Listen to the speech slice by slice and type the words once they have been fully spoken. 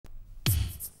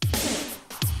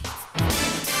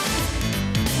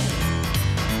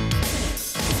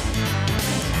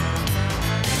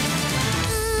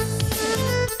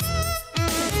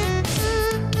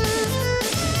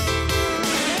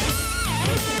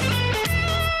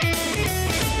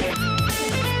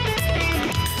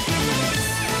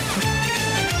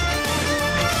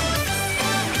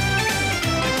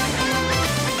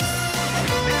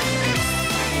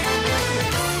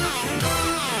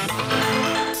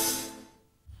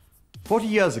40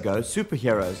 years ago,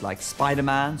 superheroes like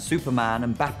Spider-Man, Superman,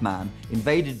 and Batman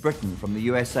invaded Britain from the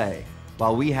USA.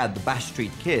 While we had the Bash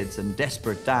Street Kids and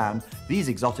Desperate Dan, these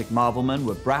exotic Marvelmen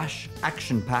were brash,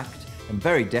 action-packed, and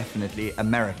very definitely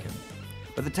American.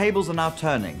 But the tables are now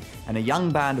turning, and a young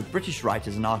band of British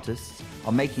writers and artists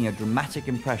are making a dramatic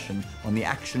impression on the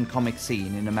action comic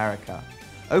scene in America.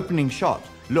 Opening Shot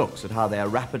looks at how they are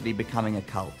rapidly becoming a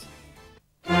cult.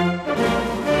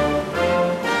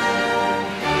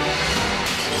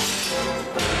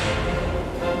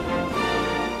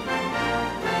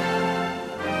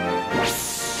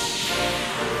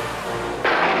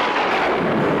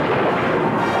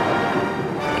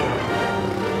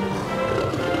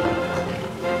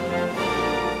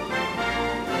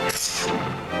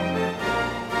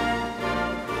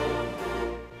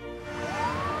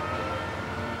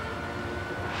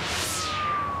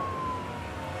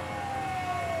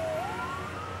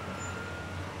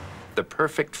 The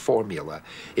perfect formula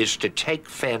is to take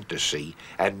fantasy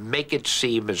and make it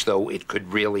seem as though it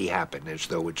could really happen, as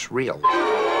though it's real.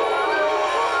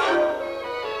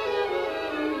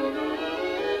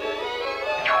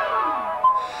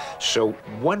 So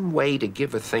one way to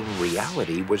give a thing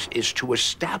reality is to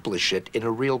establish it in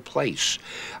a real place.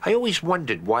 I always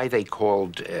wondered why they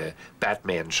called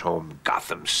Batman's home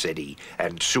Gotham City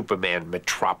and Superman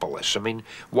Metropolis. I mean,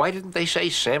 why didn't they say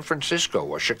San Francisco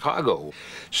or Chicago?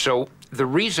 So the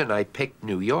reason I picked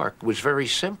New York was very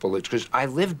simple. It's because I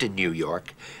lived in New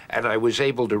York, and I was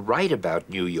able to write about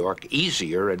New York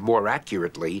easier and more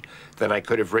accurately than I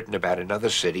could have written about another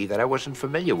city that I wasn't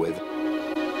familiar with.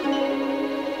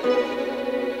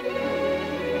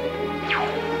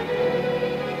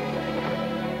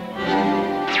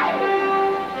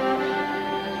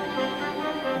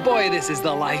 Boy, this is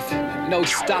the life. No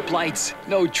stoplights,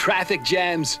 no traffic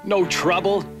jams, no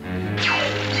trouble.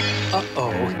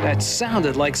 Uh-oh, that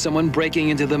sounded like someone breaking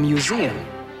into the museum.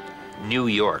 New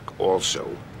York also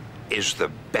is the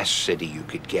best city you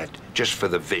could get just for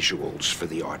the visuals, for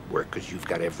the artwork, because you've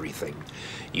got everything.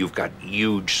 You've got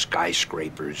huge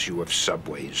skyscrapers, you have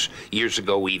subways. Years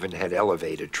ago, we even had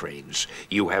elevator trains.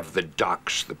 You have the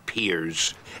docks, the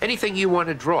piers. Anything you want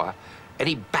to draw,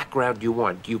 any background you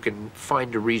want, you can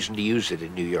find a reason to use it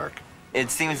in New York. It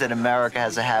seems that America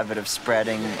has a habit of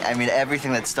spreading. I mean,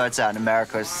 everything that starts out in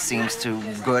America seems to,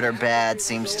 good or bad,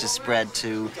 seems to spread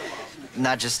to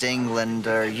not just England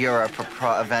or Europe, but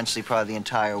eventually probably the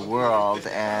entire world,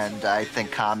 and I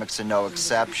think comics are no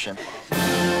exception.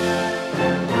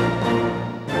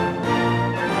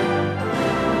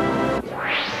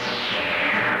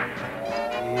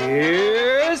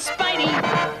 Here's Spidey!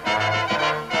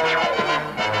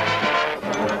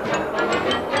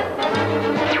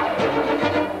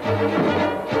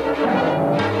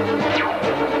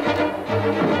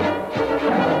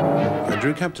 I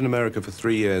drew Captain America for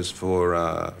 3 years for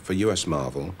US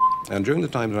Marvel, and during the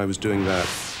time that I was doing that,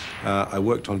 I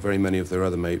worked on very many of their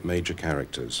other major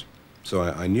characters. So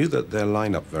I knew that their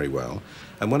lineup very well,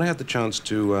 and when I had the chance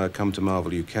to come to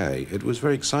Marvel UK, it was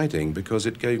very exciting because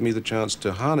it gave me the chance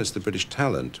to harness the British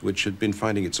talent, which had been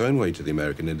finding its own way to the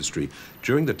American industry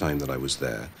during the time that I was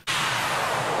there.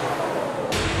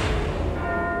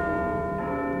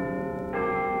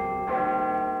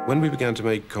 When we began to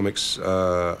make comics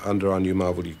under our new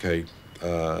Marvel UK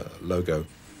logo,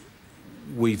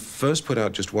 we first put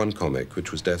out just one comic,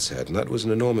 which was Death's Head, and that was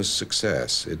an enormous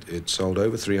success. It sold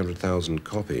over 300,000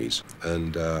 copies,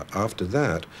 and after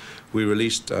that, we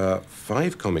released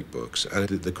 5 comic books, and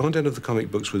the content of the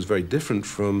comic books was very different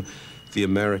from the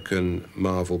American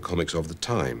Marvel comics of the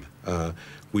time.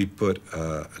 We put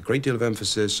a great deal of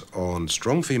emphasis on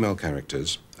strong female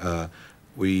characters.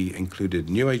 We included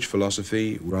New Age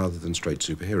philosophy rather than straight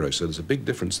superheroes, so there's a big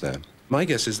difference there. My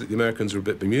guess is that the Americans are a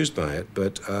bit bemused by it,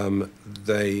 but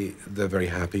they're very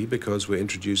happy because we're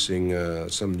introducing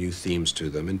some new themes to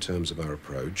them in terms of our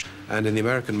approach. And in the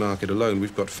American market alone,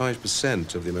 we've got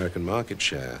 5% of the American market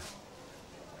share.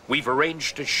 We've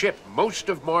arranged to ship most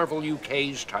of Marvel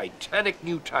UK's titanic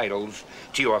new titles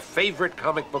to your favorite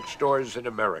comic book stores in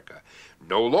America.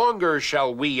 No longer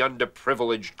shall we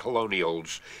underprivileged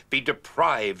colonials be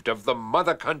deprived of the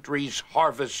mother country's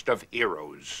harvest of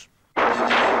heroes.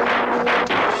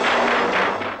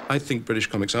 I think British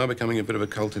comics are becoming a bit of a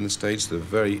cult in the States. They're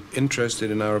very interested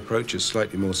in our approach. It's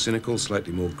slightly more cynical,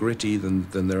 slightly more gritty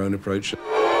than their own approach.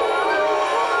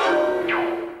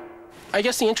 I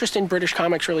guess the interest in British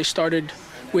comics really started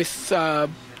with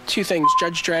 2 things: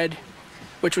 Judge Dredd,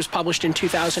 which was published in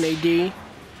 2000 AD,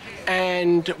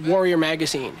 and Warrior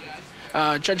Magazine.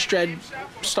 Judge Dredd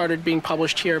started being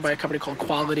published here by a company called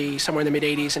Quality somewhere in the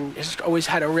mid-'80s, and has always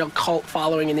had a real cult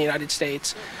following in the United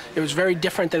States. It was very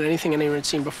different than anything anyone had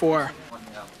seen before.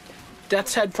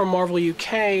 Death's Head from Marvel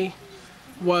UK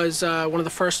was one of the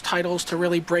first titles to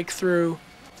really break through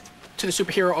to the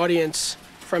superhero audience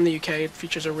from the UK. It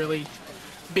features a really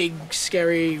big,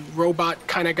 scary robot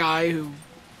kind of guy who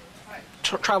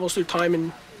travels through time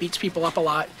and beats people up a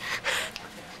lot,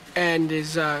 and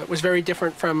was very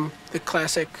different from the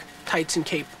classic tights and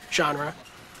cape genre.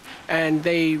 And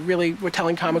they really were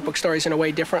telling comic book stories in a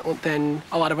way different than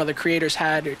a lot of other creators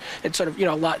had. It's sort of, you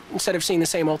know, instead of seeing the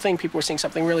same old thing, people were seeing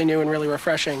something really new and really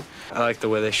refreshing. I like the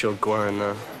way they show gore in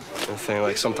the thing.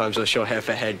 Like sometimes they'll show half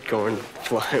a head going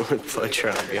flying with blood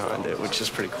trail behind it, which is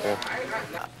pretty cool.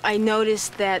 I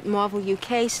noticed that Marvel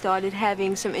UK started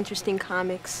having some interesting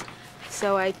comics,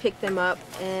 so I picked them up,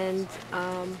 and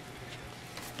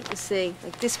let's see,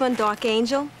 like this one, Dark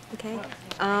Angel, okay?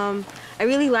 I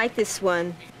really like this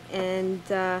one, and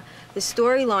the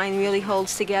storyline really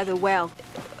holds together well.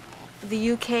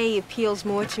 The UK appeals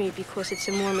more to me because it's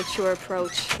a more mature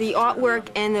approach. The artwork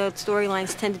and the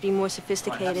storylines tend to be more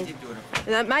sophisticated. And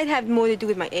that might have more to do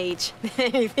with my age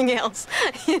than anything else,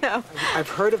 you know. I've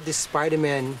heard of the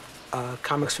Spider-Man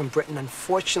comics from Britain.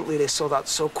 Unfortunately, they sold out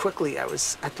so quickly, I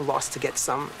was at the loss to get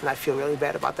some, and I feel really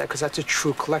bad about that, because that's a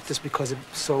true collector's, because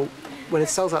when it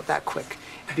sells out that quick,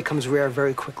 it becomes rare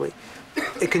very quickly.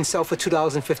 It can sell for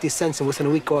 $2.50 and within a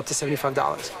week go up to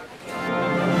 $75.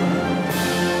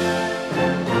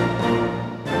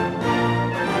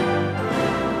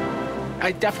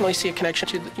 I definitely see a connection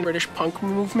to the British punk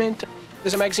movement.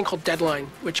 There's a magazine called Deadline,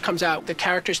 which comes out. The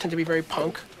characters tend to be very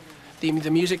punk. The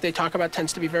music they talk about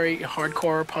tends to be very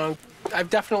hardcore punk. I've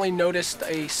definitely noticed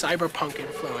a cyberpunk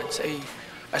influence,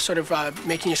 a sort of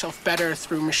making yourself better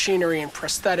through machinery and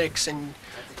prosthetics, and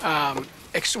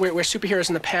where superheroes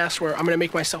in the past were, I'm going to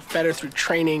make myself better through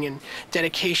training and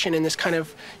dedication, and this kind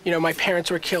of, you know, my parents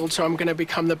were killed, so I'm going to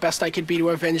become the best I could be to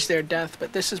avenge their death.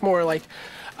 But this is more like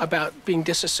about being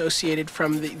disassociated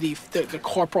from the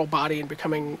corporal body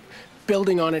and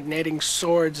building on it and adding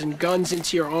swords and guns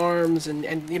into your arms,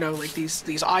 and you know, like these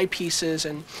eyepieces.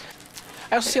 And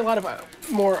I also see a lot of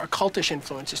more occultish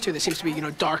influences too. There seems to be, you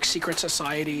know, dark secret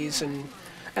societies and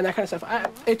that kind of stuff.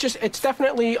 It's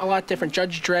definitely a lot different.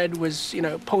 Judge Dredd was, you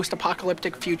know,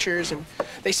 post-apocalyptic futures, and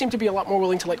they seem to be a lot more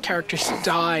willing to let characters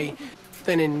die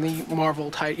than in the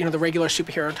Marvel you know, the regular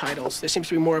superhero titles. There seems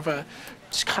to be more of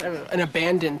just kind of an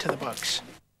abandon to the books.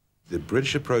 The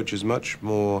British approach is much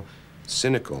more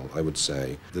cynical, I would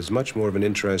say. There's much more of an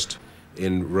interest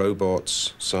in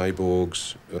robots,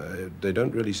 cyborgs. They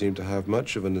don't really seem to have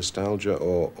much of a nostalgia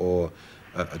or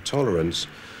a tolerance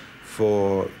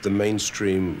for the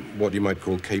mainstream, what you might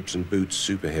call capes and boots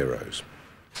superheroes.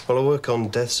 Well, I work on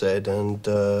Death's Head, and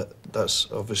that's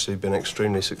obviously been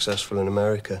extremely successful in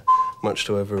America, much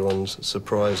to everyone's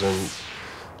surprise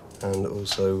and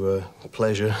also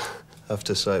pleasure. I have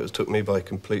to say, it took me by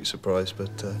complete surprise,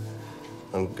 but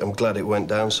I'm glad it went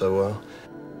down so well.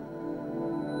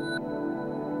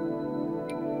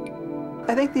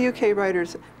 I think the UK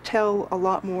writers tell a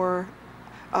lot more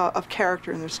of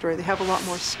character in their story. They have a lot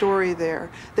more story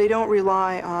there. They don't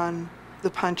rely on the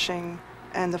punching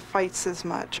and the fights as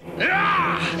much.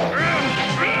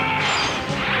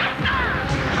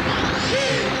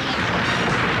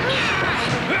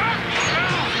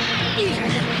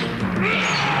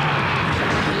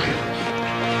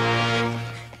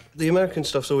 The American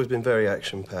stuff's always been very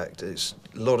action-packed. It's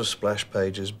a lot of splash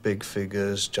pages, big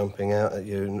figures jumping out at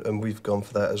you, and we've gone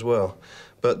for that as well.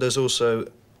 But there's also,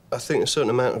 I think, a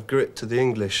certain amount of grit to the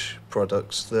English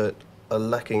products that are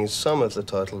lacking in some of the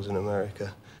titles in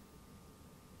America.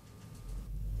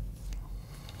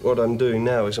 What I'm doing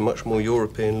now is a much more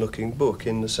European-looking book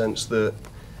in the sense that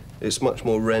it's much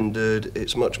more rendered,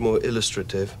 it's much more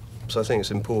illustrative. So I think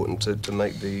it's important to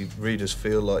make the readers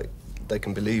feel like they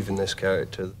can believe in this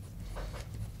character.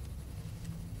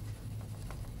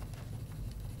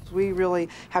 We really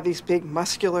have these big,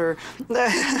 muscular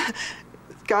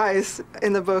guys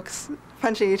in the books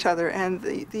punching each other, and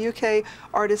the UK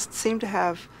artists seem to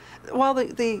have, while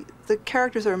the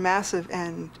characters are massive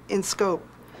and in scope,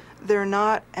 they're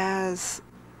not as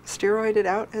steroided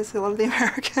out as a lot of the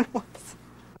American ones.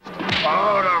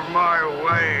 Out of my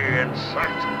way,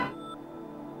 insect!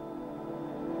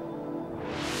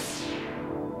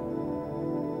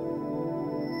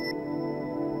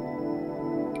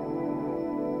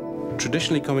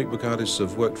 Traditionally, comic book artists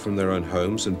have worked from their own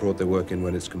homes and brought their work in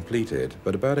when it's completed.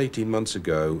 But about 18 months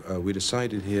ago, we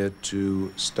decided here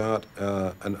to start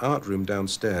an art room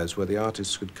downstairs where the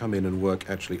artists could come in and work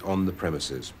actually on the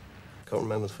premises. can't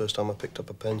remember the first time I picked up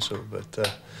a pencil, but I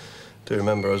do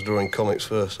remember I was drawing comics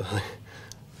first, I think,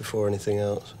 before anything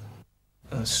else.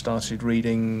 I started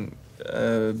reading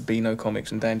Beano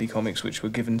comics and Dandy comics, which were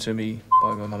given to me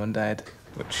by my mum and dad,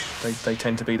 which they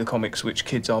tend to be the comics which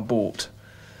kids are bought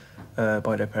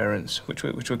by their parents, which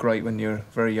were great when you're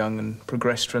very young, and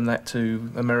progressed from that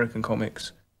to American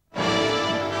comics.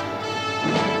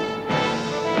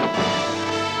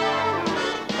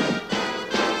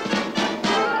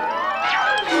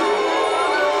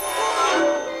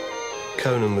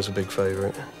 Conan was a big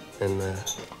favourite in the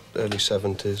early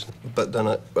 70s. But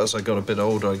then as I got a bit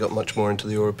older, I got much more into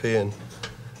the European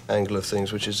angle of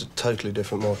things, which is a totally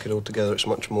different market altogether. It's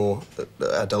much more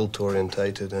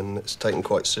adult-orientated, and it's taken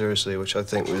quite seriously, which I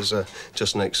think was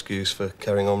just an excuse for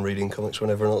carrying on reading comics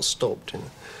when everyone else stopped. You know?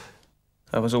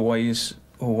 I was always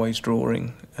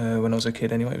drawing when I was a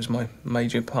kid anyway. It was my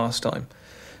major pastime.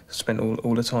 I spent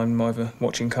all the time either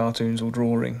watching cartoons or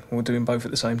drawing, or doing both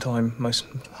at the same time, most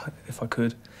if I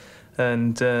could.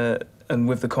 And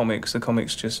with the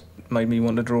comics just made me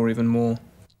want to draw even more.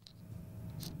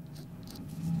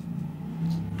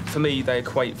 For me, they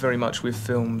equate very much with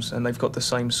films, and they've got the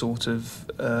same sort of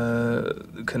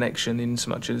connection, in so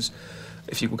much as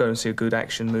if you go and see a good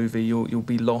action movie, you'll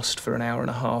be lost for an hour and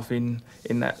a half in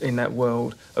that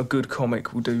world. A good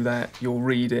comic will do that. You'll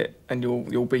read it and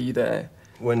you'll be there.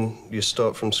 When you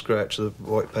start from scratch, the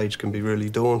white page can be really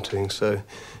daunting, so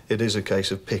it is a case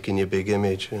of picking your big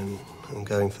image and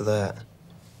going for that.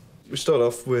 We start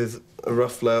off with a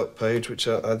rough layout page, which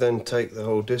I then take the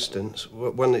whole distance.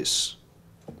 When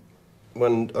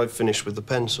I've finished with the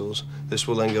pencils, this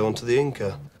will then go onto the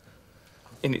inker.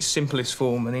 In its simplest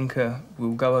form, an inker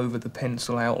will go over the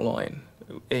pencil outline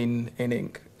in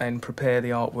ink and prepare the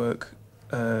artwork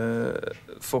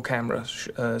for camera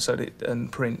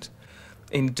and print.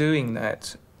 In doing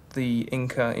that, the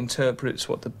inker interprets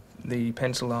what the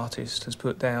pencil artist has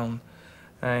put down,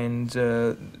 and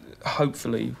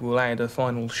hopefully will add a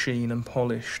final sheen and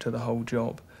polish to the whole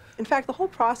job. In fact, the whole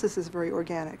process is very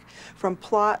organic, from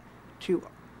plot to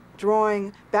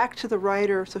drawing, back to the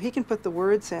writer, so he can put the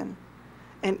words in,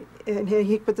 and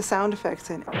he put the sound effects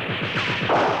in.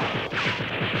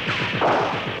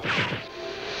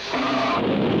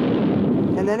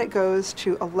 And then it goes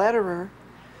to a letterer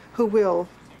who will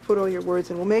put all your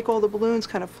words in, will make all the balloons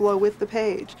kind of flow with the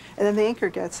page. And then the inker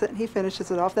gets it, and he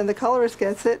finishes it off. Then the colorist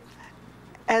gets it,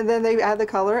 and then they add the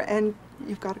color, and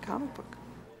you've got a comic book.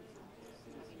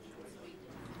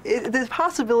 The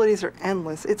possibilities are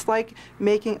endless. It's like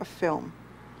making a film.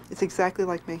 It's exactly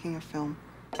like making a film.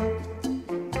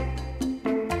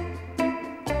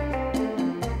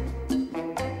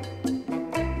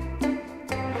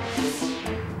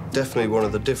 Definitely one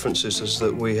of the differences is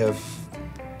that we have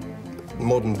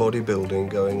modern bodybuilding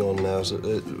going on now,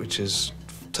 which has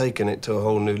taken it to a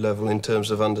whole new level in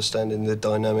terms of understanding the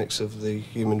dynamics of the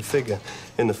human figure.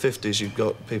 In the 50s, you've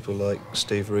got people like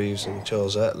Steve Reeves and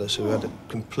Charles Atlas, who had a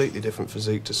completely different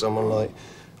physique to someone like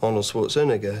Arnold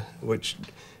Schwarzenegger, which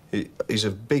he's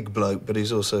a big bloke, but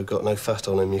he's also got no fat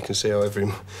on him. You can see how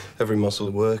every muscle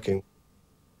is working.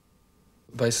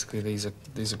 Basically,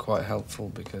 these are quite helpful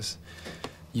because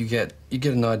you get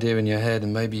an idea in your head,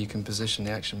 and maybe you can position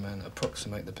the action man,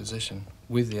 approximate the position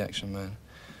with the action man,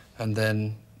 and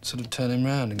then sort of turn him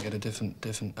around and get a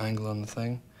different angle on the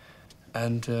thing.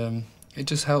 And it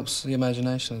just helps the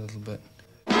imagination a little bit.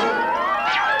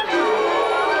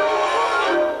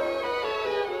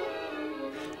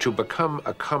 To become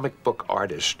a comic book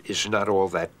artist is not all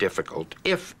that difficult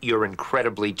if you're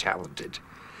incredibly talented,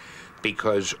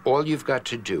 because all you've got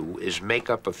to do is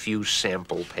make up a few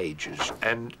sample pages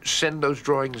and send those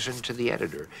drawings into the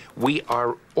editor. We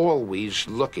are always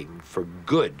looking for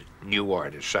good new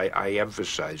artists. I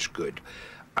emphasize good.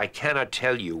 I cannot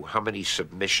tell you how many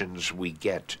submissions we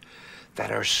get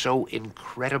that are so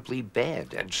incredibly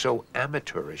bad and so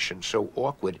amateurish and so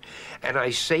awkward. And I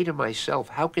say to myself,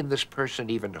 how can this person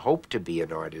even hope to be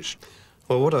an artist?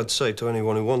 Well, what I'd say to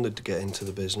anyone who wanted to get into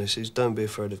the business is don't be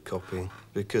afraid of copying,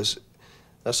 because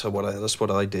that's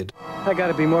what I did. I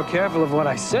gotta be more careful of what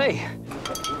I say.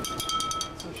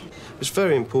 It's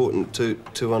very important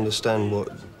to understand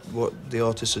what the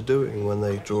artists are doing when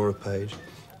they draw a page.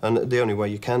 And the only way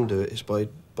you can do it is by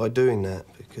doing that,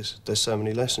 because there's so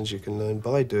many lessons you can learn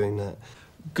by doing that.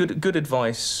 Good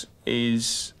advice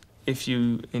is, if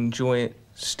you enjoy it,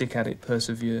 stick at it,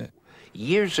 persevere.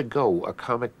 Years ago, a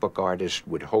comic book artist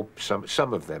would hope,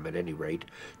 some of them at any rate,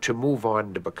 to move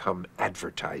on to become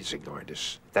advertising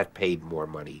artists. That paid more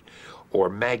money. Or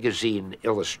magazine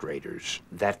illustrators.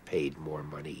 That paid more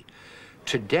money.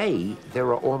 Today, there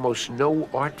are almost no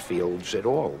art fields at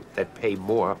all that pay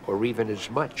more or even as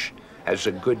much as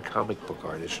a good comic book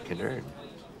artist can earn.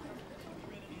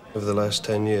 Over the last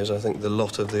 10 years, I think the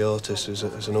lot of the artist is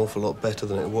an awful lot better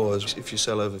than it was. If you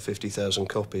sell over 50,000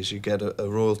 copies, you get a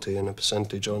royalty and a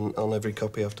percentage on every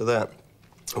copy after that,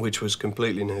 which was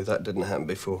completely new. That didn't happen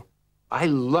before. I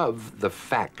love the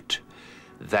fact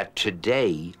that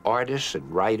today artists and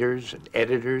writers and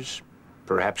editors,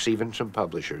 perhaps even some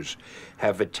publishers,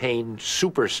 have attained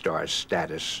superstar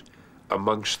status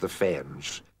amongst the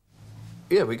fans.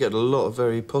 Yeah, we get a lot of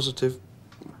very positive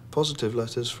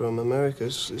letters from America.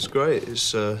 It's great.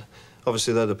 It's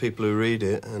obviously they're the people who read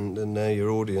it, and they're your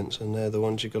audience, and they're the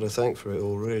ones you've got to thank for it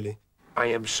all, really. I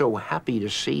am so happy to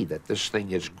see that this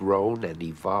thing has grown and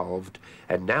evolved,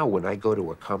 and now when I go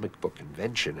to a comic book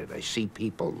convention and I see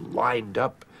people lined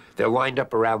up, they're lined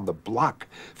up around the block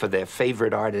for their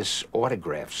favorite artists'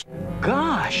 autographs.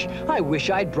 Gosh, I wish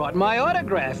I'd brought my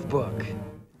autograph book.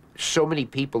 So many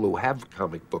people who have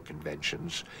comic book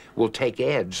conventions will take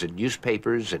ads in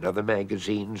newspapers and other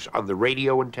magazines, on the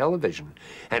radio and television,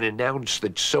 and announce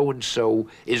that so-and-so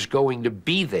is going to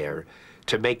be there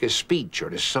to make a speech or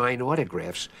to sign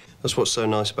autographs. That's what's so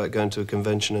nice about going to a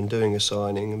convention and doing a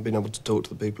signing and being able to talk to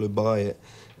the people who buy it.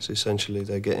 So essentially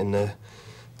they're getting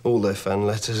all their fan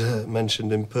letters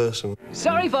mentioned in person.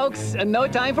 Sorry, folks, no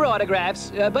time for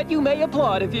autographs, but you may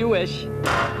applaud if you wish.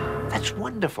 That's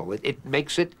wonderful. It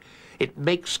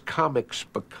makes comics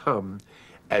become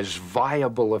as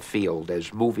viable a field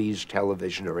as movies,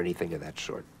 television, or anything of that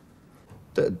sort.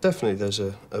 Definitely there's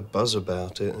a buzz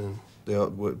about it, and the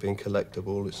artwork being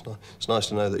collectible. It's nice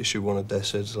to know that issue 1 of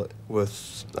Death's Head's like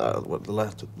worth, what the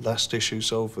last issue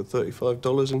sold for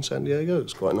 $35 in San Diego.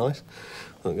 It's quite nice.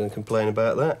 I'm not going to complain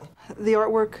about that. The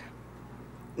artwork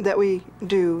that we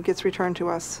do gets returned to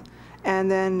us, and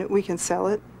then we can sell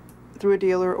it through a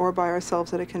dealer or by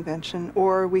ourselves at a convention,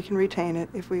 or we can retain it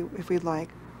if we'd like.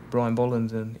 Brian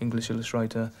Bolland, an English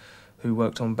illustrator who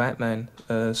worked on Batman,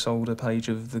 sold a page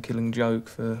of The Killing Joke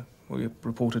for,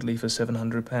 reportedly for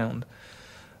 £700.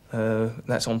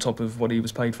 That's on top of what he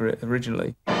was paid for it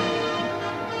originally.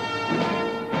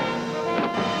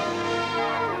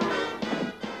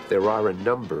 There are a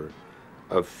number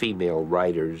of female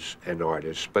writers and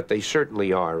artists, but they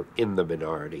certainly are in the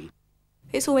minority.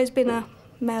 It's always been a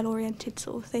male-oriented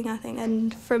sort of thing, I think,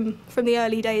 and from the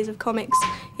early days of comics,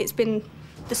 it's been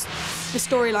the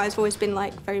storylines have always been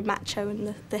like very macho,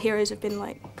 and the heroes have been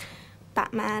like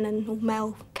Batman and all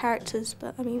male characters.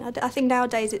 But I mean, I think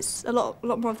nowadays it's a lot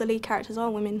more of the lead characters are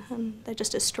women, and they're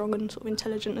just as strong and sort of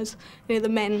intelligent as the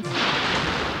men.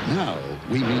 Now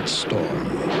we meet Storm,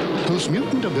 whose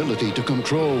mutant ability to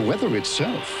control weather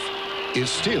itself is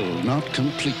still not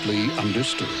completely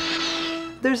understood.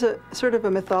 There's a sort of a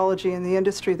mythology in the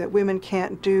industry that women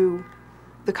can't do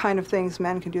the kind of things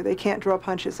men can do. They can't draw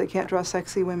punches, they can't draw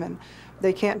sexy women,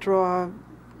 they can't draw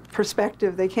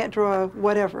perspective, they can't draw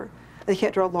whatever. They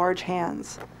can't draw large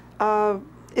hands.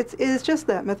 It's just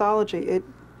that mythology.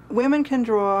 Women can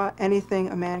draw anything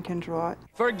a man can draw.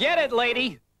 Forget it,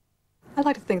 lady! I'd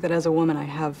like to think that as a woman I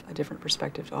have a different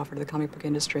perspective to offer to the comic book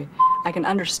industry. I can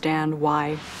understand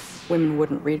why women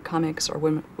wouldn't read comics or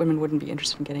women wouldn't be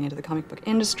interested in getting into the comic book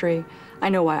industry. I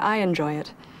know why I enjoy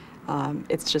it.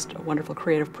 It's just a wonderful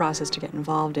creative process to get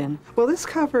involved in. Well, this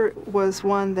cover was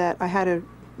one that I had to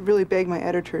really beg my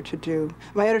editor to do.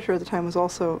 My editor at the time was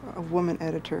also a woman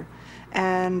editor,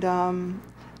 and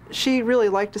she really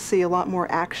liked to see a lot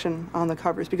more action on the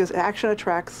covers because action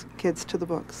attracts kids to the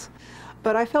books.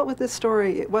 But I felt with this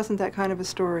story, it wasn't that kind of a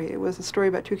story. It was a story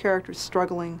about two characters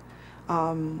struggling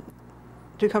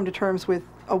to come to terms with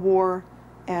a war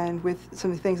and with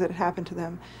some of the things that had happened to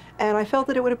them. And I felt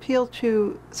that it would appeal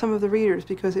to some of the readers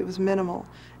because it was minimal,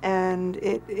 and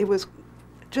it was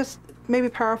just maybe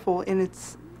powerful in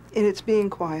its being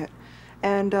quiet.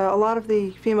 And a lot of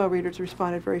the female readers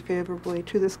responded very favorably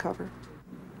to this cover.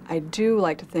 I do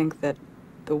like to think that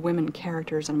the women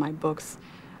characters in my books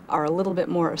are a little bit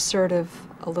more assertive,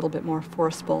 a little bit more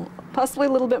forceful, possibly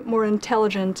a little bit more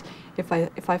intelligent. If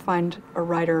I find a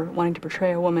writer wanting to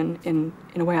portray a woman in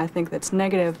a way I think that's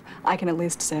negative, I can at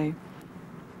least say,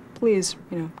 please,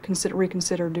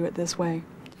 reconsider, do it this way.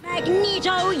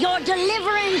 Magneto, your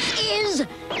deliverance is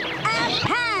at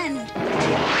hand!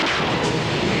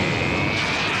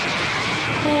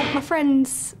 Well, my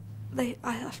friends,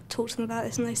 I've talked to them about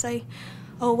this, and they say,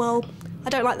 oh, well, I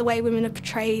don't like the way women are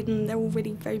portrayed, and they're all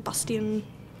really very busty and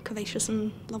curvaceous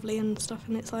and lovely and stuff,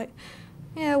 and it's like,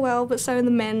 yeah, well, but so are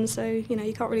the men, so, you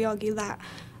can't really argue that.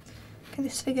 Okay,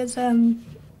 this figure's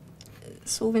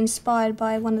sort of inspired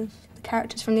by one of the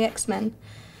characters from the X-Men,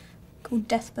 called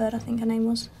Deathbird, I think her name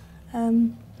was. I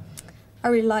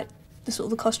really liked the sort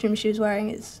of the costume she was wearing.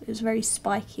 It was very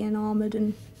spiky and armoured,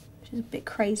 and she's a bit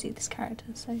crazy, this character.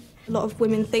 So a lot of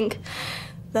women think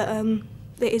that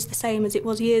it is the same as it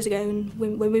was years ago, and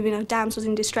when women are damsels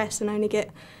in distress and only get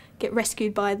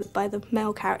rescued by the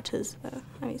male characters. But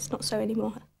I mean, it's not so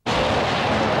anymore.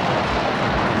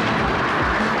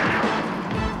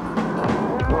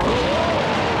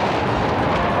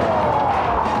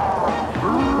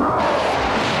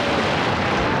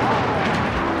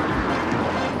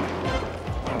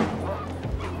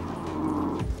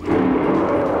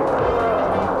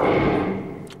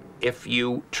 If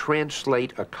you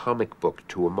translate a comic book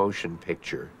to a motion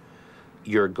picture,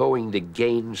 you're going to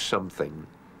gain something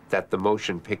that the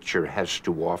motion picture has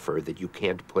to offer that you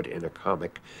can't put in a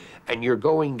comic, and you're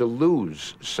going to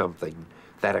lose something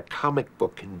that a comic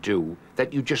book can do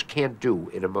that you just can't do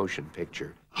in a motion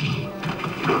picture.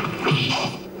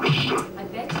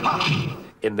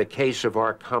 In the case of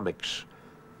our comics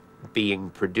being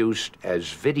produced as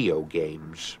video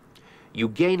games, you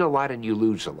gain a lot and you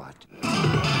lose a lot.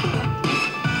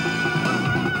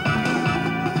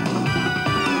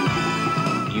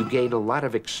 You gain a lot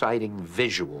of exciting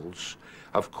visuals.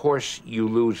 Of course, you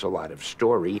lose a lot of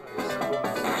story.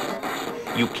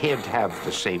 You can't have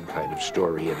the same kind of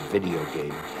story in a video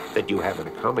game that you have in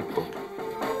a comic book.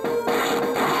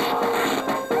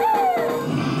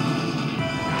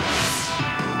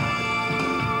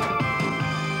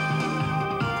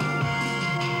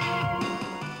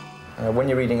 When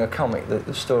you're reading a comic,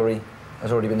 the story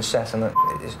has already been set, and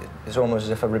it's almost as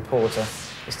if a reporter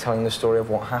is telling the story of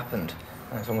what happened.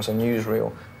 It's almost a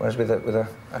newsreel, whereas with a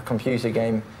computer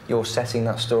game, you're setting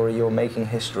that story, you're making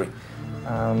history.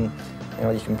 You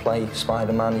know, you can play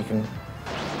Spider-Man, you can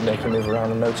make him move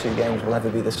around, and no two games will ever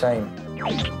be the same.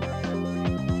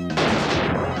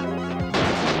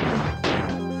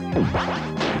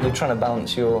 You're trying to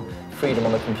balance your freedom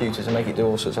on the computer to make it do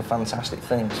all sorts of fantastic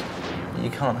things. You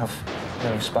can't have, you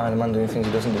know, Spider-Man doing things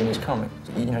he doesn't do in his comic.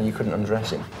 You know, you couldn't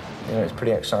undress him. You know, it's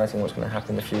pretty exciting what's going to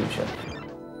happen in the future.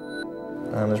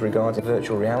 As regards to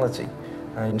virtual reality,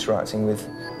 interacting with,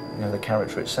 you know, the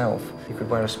character itself, you could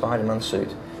wear a Spider-Man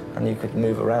suit and you could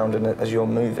move around, and as you're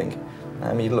moving,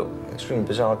 you'd look extremely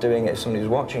bizarre doing it if somebody was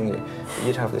watching you. But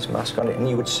you'd have this mask on it and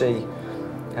you would see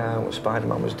what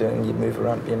Spider-Man was doing, and you'd move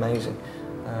around, it'd be amazing.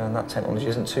 And that technology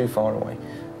isn't too far away,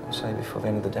 I'd say before the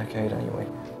end of the decade anyway.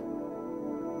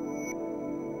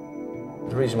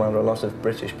 The reason why there are a lot of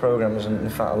British programmers, and in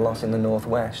fact a lot in the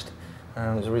Northwest,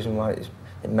 there's a reason why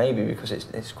it may be because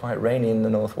it's quite rainy in the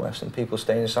Northwest and people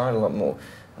stay inside a lot more.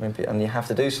 I mean, and you have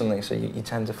to do something, so you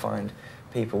tend to find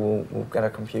people will get a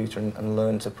computer and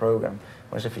learn to program.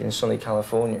 Whereas if you're in sunny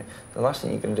California, the last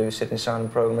thing you're going to do is sit inside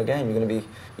and program a game. You'll be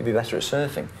better at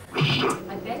surfing.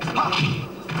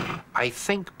 I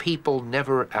think people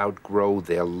never outgrow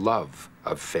their love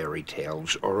of fairy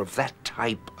tales or of that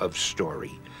type of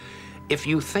story. If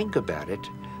you think about it,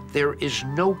 there is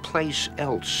no place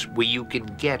else where you can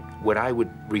get what I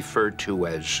would refer to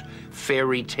as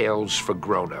fairy tales for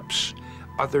grown-ups,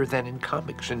 other than in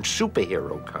comics, in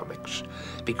superhero comics,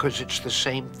 because it's the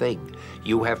same thing.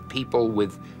 You have people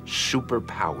with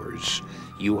superpowers.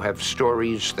 You have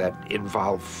stories that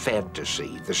involve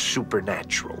fantasy, the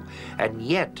supernatural, and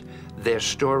yet they're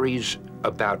stories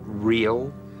about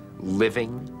real,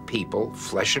 living people,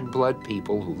 flesh and blood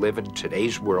people who live in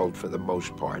today's world for the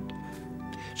most part.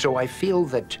 So I feel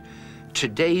that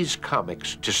today's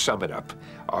comics, to sum it up,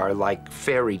 are like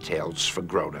fairy tales for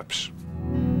grown-ups.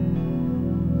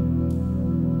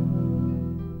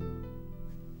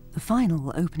 The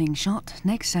final opening shot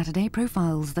next Saturday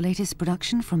profiles the latest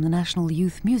production from the National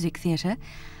Youth Music Theatre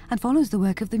and follows the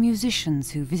work of the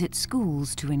musicians who visit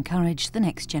schools to encourage the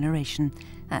next generation.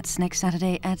 That's next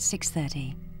Saturday at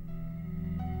 6:30.